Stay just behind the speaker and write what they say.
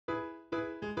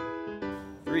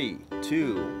3,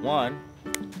 2, 1.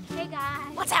 Hey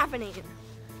guys, what's happening?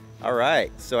 All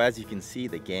right, so as you can see,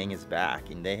 the gang is back,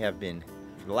 and they have been,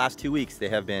 for the last 2 weeks, they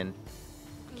have been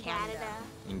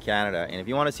in Canada. And if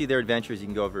you want to see their adventures, you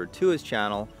can go over to his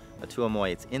channel, Atua.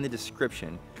 It's in the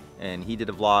description, and he did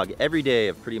a vlog every day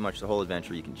of pretty much the whole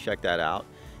adventure. You can check that out.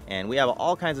 And we have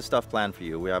all kinds of stuff planned for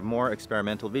you. We have more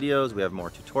experimental videos, we have more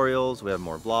tutorials, we have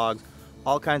more vlogs,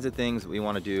 all kinds of things that we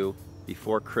want to do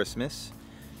before Christmas.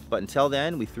 But until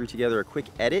then, we threw together a quick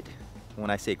edit. When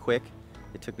I say quick,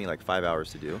 it took me like 5 hours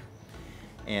to do.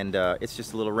 And it's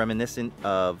just a little reminiscent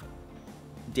of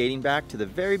dating back to the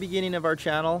very beginning of our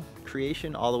channel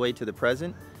creation all the way to the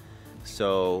present.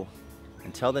 So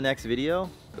until the next video,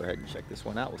 go ahead and check this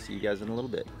one out. We'll see you guys in a little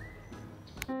bit.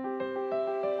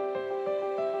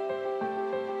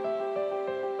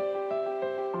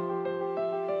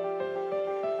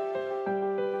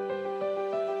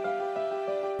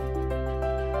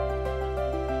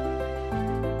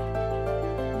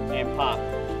 And pop. I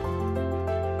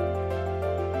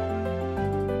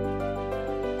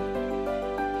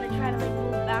try to like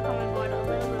move back on my board a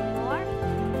little bit more.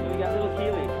 So we got little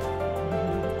Keely.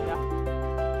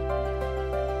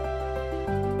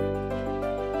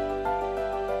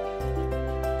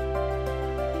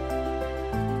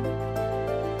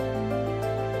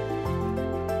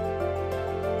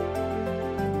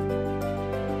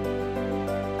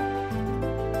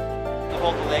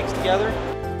 Hold the legs together.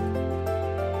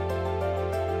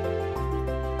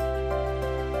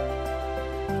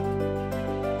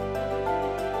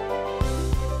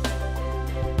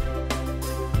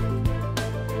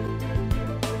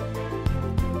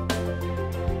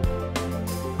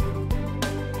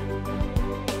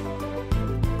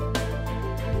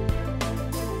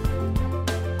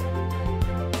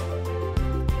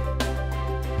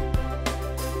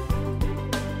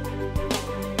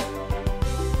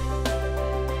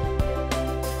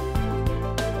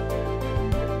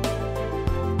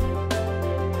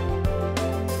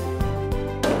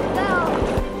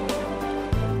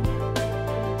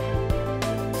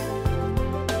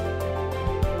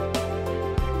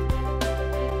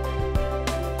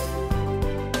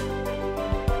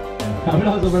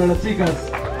 Aplauso para las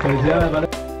chicas. Felicidades.